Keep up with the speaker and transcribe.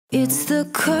It's the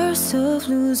curse of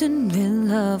losing real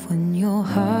love when your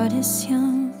heart is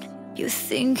young. You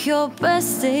think your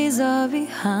best days are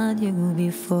behind you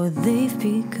before they've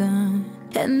begun.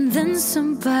 And then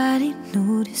somebody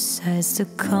new decides to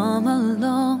come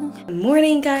along. Good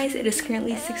morning, guys. It is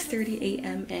currently 6:30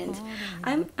 a.m. and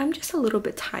I'm just a little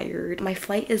bit tired. My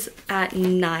flight is at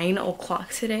 9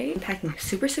 o'clock today. I'm packing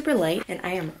super light and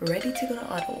I am ready to go to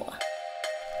Ottawa.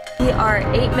 We are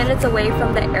 8 minutes away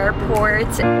from the airport.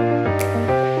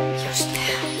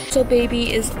 So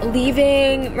baby is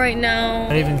leaving right now.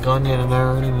 Not even gone yet and I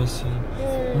already miss you.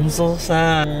 I'm so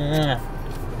sad. You're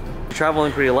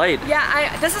traveling pretty light.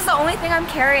 Yeah, this is the only thing I'm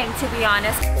carrying, to be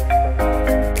honest.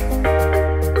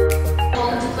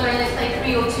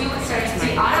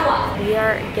 We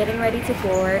are getting ready to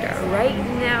board right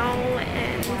now,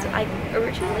 and I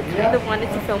originally kind of wanted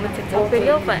to film a TikTok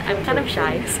video, but I'm kind of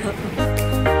shy, so.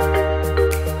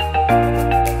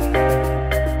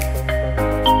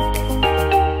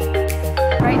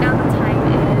 Right now the time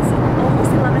is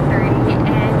almost 11:30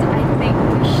 and I think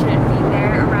we should be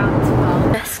there around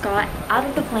 12. Just got out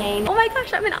of the plane. Oh my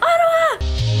gosh, I'm in Ottawa!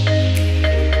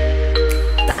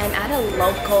 I'm at a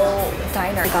local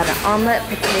diner. I got an omelet,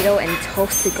 potato, and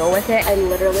toast to go with it. I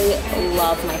literally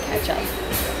love my ketchup.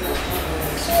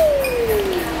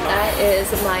 That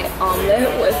is my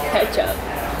omelet with ketchup.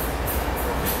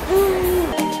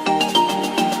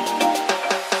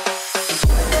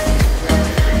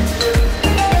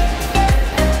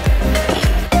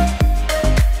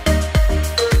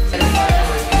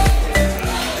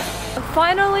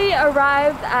 Finally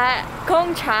arrived at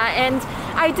Gongcha, and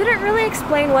I didn't really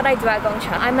explain what I do at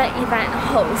Gongcha. I'm an event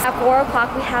host. At 4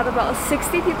 o'clock we have about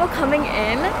 60 people coming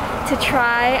in to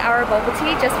try our bubble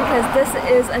tea just because this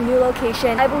is a new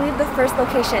location. I believe the first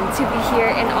location to be here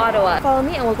in Ottawa. Follow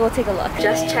me and we'll go take a look.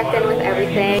 Just checked in with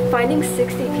everything. Finding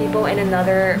 60 people in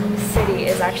another city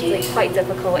is actually quite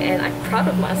difficult and I'm proud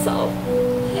of myself.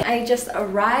 I just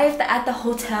arrived at the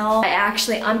hotel. I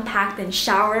actually unpacked and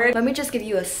showered. Let me just give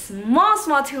you a small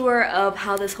tour of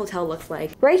how this hotel looks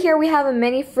like. Right here we have a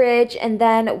mini fridge, and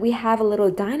then we have a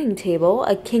little dining table,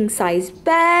 a king-size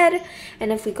bed,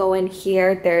 and if we go in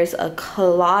here, there's a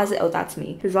closet. Oh, that's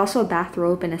me. There's also a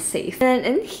bathrobe and a safe. And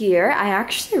in here, I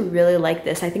actually really like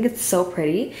this. I think it's so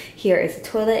pretty. Here is the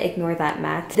toilet. Ignore that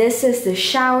mat. This is the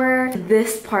shower.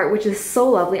 This part, which is so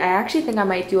lovely. I actually think I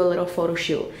might do a little photo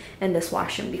shoot in this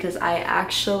washroom because I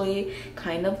actually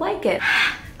kind of like it.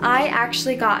 I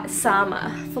actually got some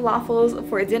falafels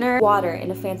for dinner, water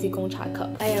in a fancy Gongcha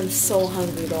cup. I am so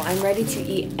hungry though. I'm ready to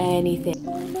eat anything.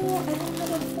 Oh no, I don't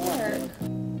have a fork.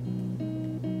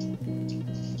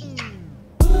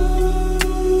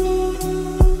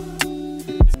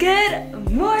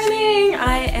 Good morning!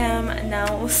 I am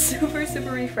now super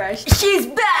refreshed. She's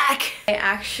back! I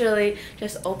actually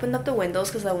just opened up the windows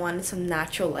because I wanted some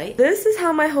natural light. This is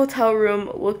how my hotel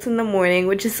room looked in the morning,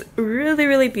 which is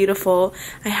really beautiful.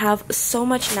 I have so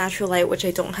much natural light, which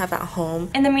I don't have at home.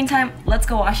 In the meantime, let's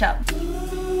go wash up.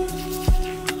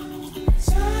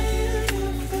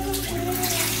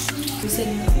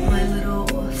 Using my little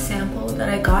sample that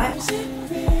I got.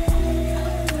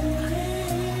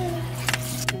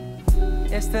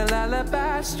 It's the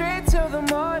lullaby straight to the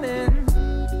morning.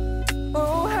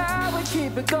 Oh, how we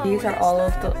keep it going. These are all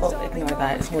of the, oh, ignore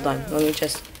that. Hold on, let me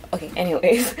just, okay,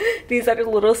 anyways. These are the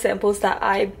little samples that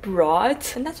I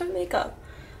brought. And that's my makeup.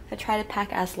 I try to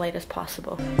pack as light as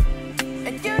possible.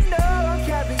 And you know I'm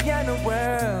carrying the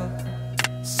world.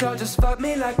 So just fuck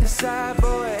me like the side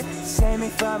boy. Save me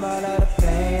from all of the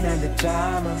pain and the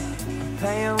drama. I'm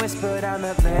playing whisper down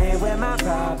the lane with my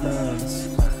problems.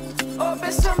 Oh,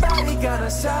 but somebody gonna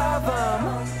solve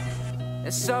them.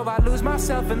 And so I lose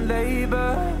myself in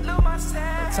labor. No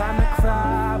time to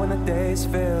cry when the day's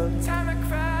filled.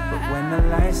 But when the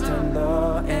lights turn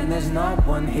low and there's no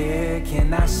one here,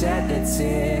 can I shed a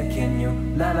tear? Can you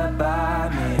lullaby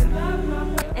me?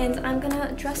 And I'm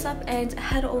gonna dress up and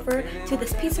head over to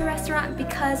this pizza restaurant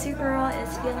because your girl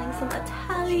is feeling some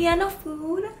Italiano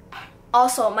food.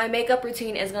 Also, my makeup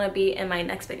routine is gonna be in my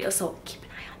next video, so keep an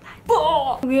eye on that.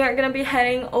 Oh! We are gonna be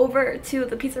heading over to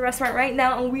the pizza restaurant right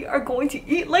now and we are going to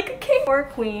eat like a king or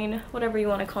queen, whatever you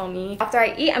want to call me. After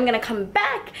I eat, I'm gonna come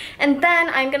back and then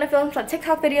I'm gonna film some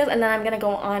TikTok videos and then I'm gonna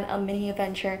go on a mini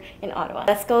adventure in Ottawa.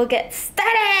 Let's go get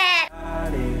started!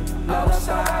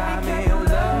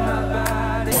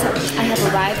 So I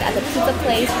have arrived at the pizza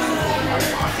place.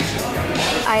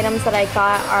 Items that I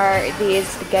got are these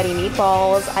spaghetti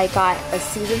meatballs. I got a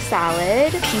Caesar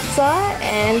salad, pizza,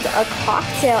 and a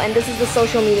cocktail. And this is the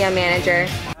social media manager.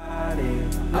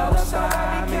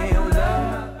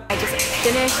 I just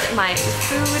finished my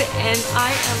food and I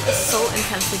am so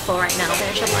intensely full right now.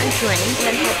 Finish up my drink and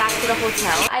then head back to the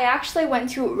hotel. I actually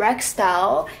went to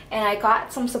Rexdale and I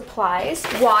got some supplies.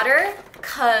 Water,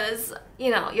 cause you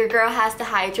know, your girl has to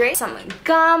hydrate. Some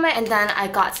gum, and then I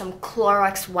got some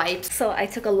Clorox wipes. So I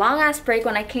took a long ass break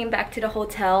when I came back to the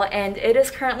hotel and it is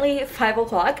currently 5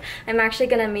 o'clock. I'm actually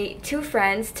gonna meet 2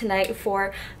 friends tonight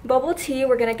for bubble tea.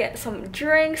 We're gonna get some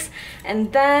drinks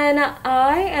and then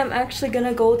I am actually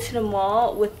gonna go to the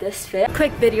mall with this fit.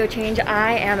 Quick video change.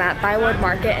 I am at Byward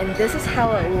Market and this is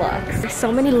how it looks. There's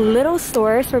so many little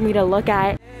stores for me to look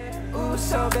at. Ooh,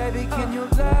 so baby, can you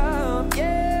love?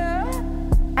 Yeah.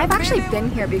 I've actually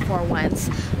been here before once,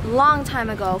 long time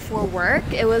ago for work.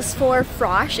 It was for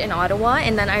Frosh in Ottawa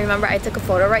and then I remember I took a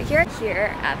photo right here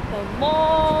at the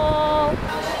mall.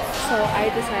 So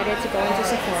I decided to go into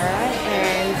Sephora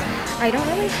and I don't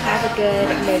really have a good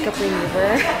makeup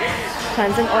remover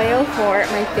cleansing oil for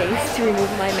my face to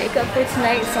remove my makeup for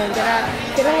tonight, so I'm gonna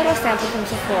get a little sample from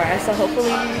Sephora, so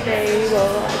hopefully they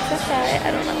will accept that.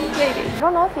 I don't know, maybe. I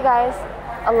don't know if you guys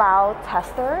allow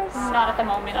testers? Not at the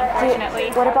moment, unfortunately.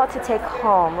 What about to take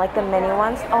home, like the mini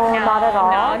ones? Oh, no, not at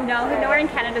all? No, nowhere in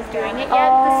Canada's doing it yet.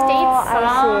 The States,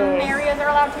 some areas are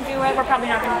allowed to do it. We're probably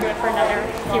not going to do it for another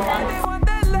few months.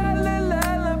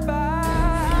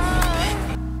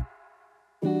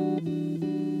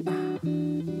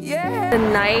 The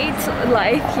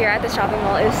nightlife here at the shopping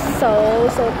mall is so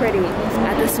pretty.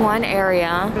 At this one area,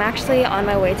 I'm actually on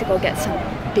my way to go get some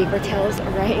paper towels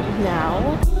right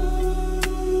now.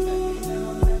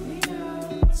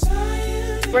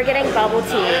 We're getting bubble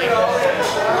tea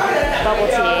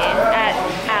at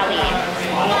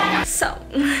Ali. So,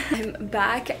 I'm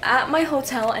back at my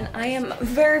hotel and I am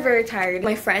very tired.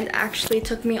 My friend actually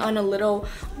took me on a little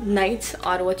night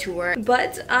Ottawa tour,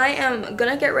 but I am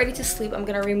gonna get ready to sleep. I'm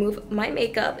gonna remove my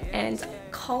makeup and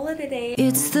call it a day.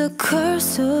 It's the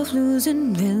curse of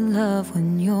losing real love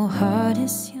when your heart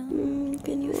is young.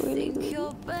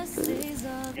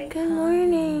 Good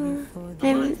morning.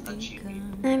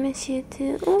 I miss you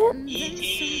too. Oh,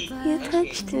 you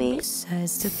touched me.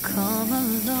 To come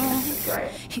along.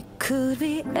 It could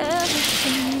be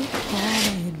everything you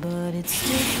wanted, but it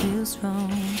still feels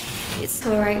wrong.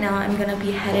 So right now I'm gonna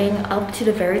be heading up to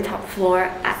the very top floor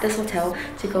at this hotel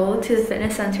to go to the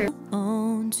fitness center.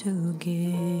 On to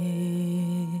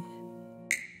give.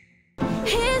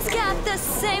 He's got the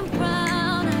same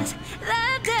brown eyes,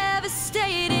 that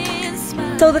devastating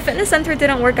smile. So the fitness center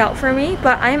didn't work out for me,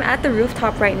 but I'm at the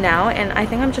rooftop right now and I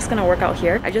think I'm just gonna work out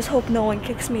here. I just hope no one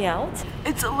kicks me out.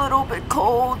 It's a little bit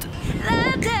cold.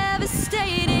 That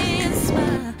devastating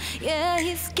smile. Yeah,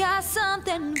 he's got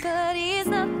something, but he's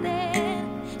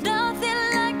nothing. Nothing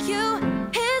like you.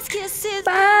 His kisses.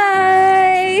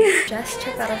 Bye! Just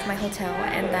checked out of my hotel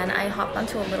and then I hopped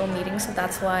onto a little meeting, so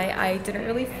that's why I didn't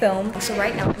really film. So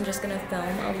right now I'm just gonna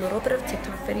film a little bit of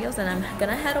TikTok videos and I'm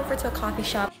gonna head over to a coffee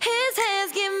shop. His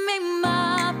hands give me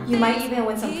my. You might even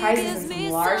win some prizes in some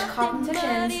large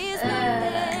competitions.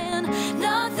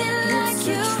 Nothing like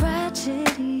you.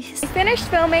 I finished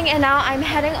filming and now I'm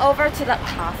heading over to the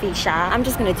coffee shop. I'm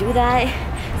just gonna do that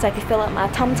so I can fill up my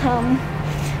tum-tum.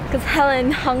 Cause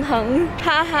Helen hung.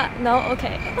 Haha, no,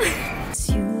 okay.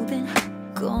 You've been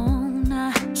gone.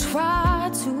 I try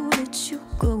to let you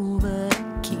go, but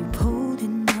I keep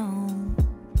holding on.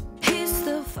 He's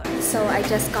the first. So I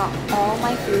just got all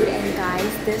my food and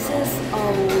guys, this is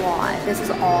a lot. This is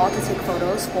all to take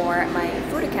photos for my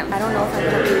food account. I don't know if I'm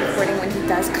gonna be recording when he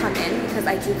does come in because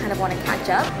I do kind of want to catch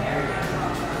up.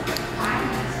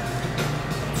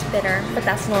 It's bitter, but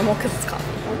that's normal because it's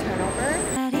coffee. We'll turn over.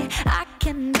 I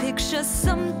can picture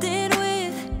something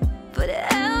with, but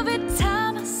every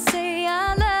time I say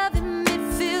I love him, it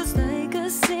feels like a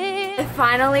sin. I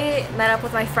finally met up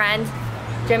with my friend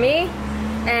Jimmy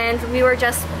and we were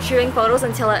just shooting photos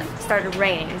until it started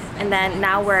raining, and then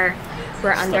now we're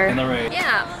under in the rain.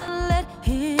 Yeah. Let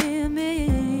him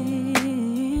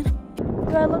in.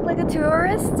 Do I look like a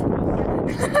tourist?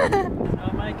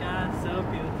 Oh my god, so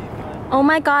beautiful. Oh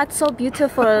my god, so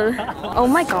beautiful. Oh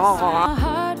my god. My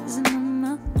heart isn't on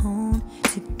my own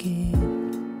to give.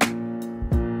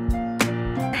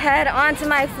 Head on to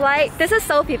my flight. This is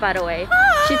Sophie, by the way.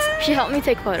 She helped me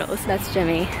take photos. That's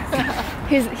Jimmy.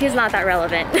 He's not that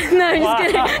relevant. No, I'm just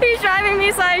kidding. He's driving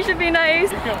me, so I should be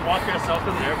nice. You can walk yourself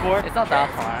in the airport. It's not that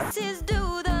far.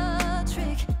 Do the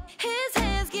trick. His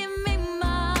hands give me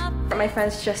my. My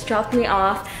friends just dropped me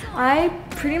off. I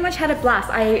pretty much had a blast.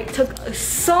 I took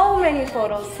so many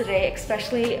photos today,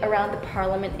 especially around the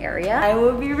Parliament area. I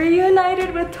will be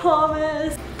reunited with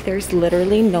Thomas. There's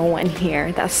literally no one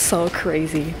here. That's so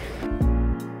crazy.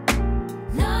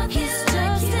 He's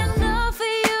just enough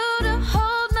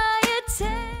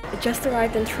just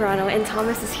arrived in Toronto and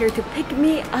Thomas is here to pick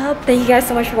me up. Thank you guys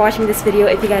so much for watching this video.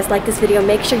 If you guys like this video,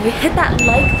 make sure you hit that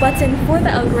like button for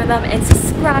the algorithm and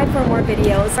subscribe for more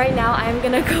videos. Right now, I'm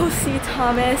gonna go see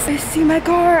Thomas. I see my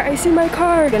car, I see my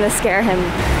car. I'm gonna scare him.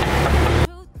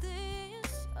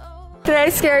 Did I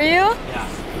scare you?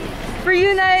 Yeah.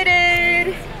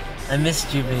 Reunited! I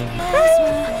missed you,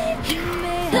 baby.